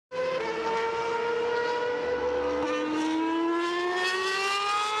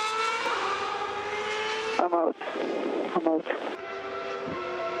I'm out. I'm out.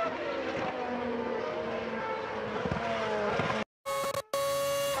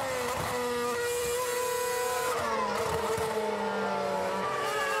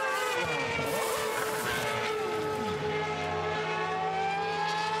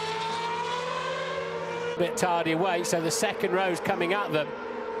 Bit tardy away, so the second row's coming at them,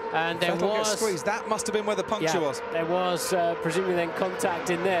 and there was squeezed. That must have been where the puncture was. There was presumably then contact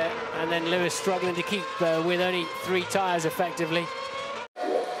in there, and then Lewis struggling to keep with only 3 tyres effectively.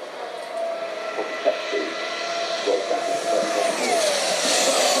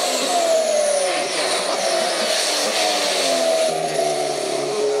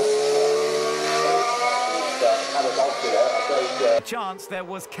 Chance there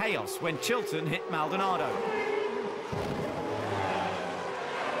was chaos when Chilton hit Maldonado.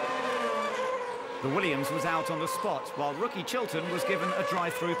 The Williams was out on the spot, while rookie Chilton was given a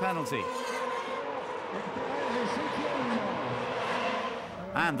drive-through penalty.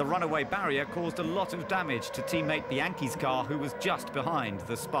 And the runaway barrier caused a lot of damage to teammate Bianchi's car, who was just behind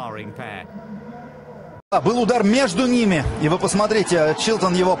the sparring pair. Был удар между ними, и вы посмотрите,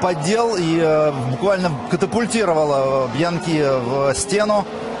 Чилтон его поддел и буквально катапультировал Бьянки в стену,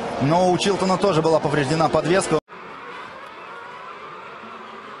 но у Чилтона тоже была повреждена подвеска.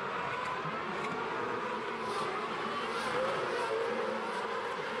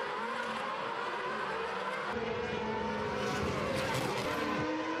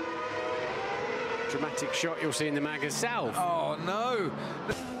 Dramatic shot you'll see in the mag itself. Oh no!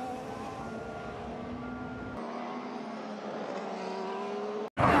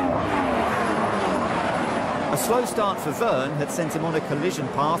 A slow start for Verne had sent him on a collision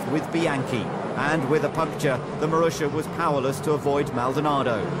path with Bianchi, and with a puncture, the Marussia was powerless to avoid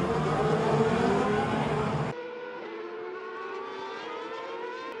Maldonado.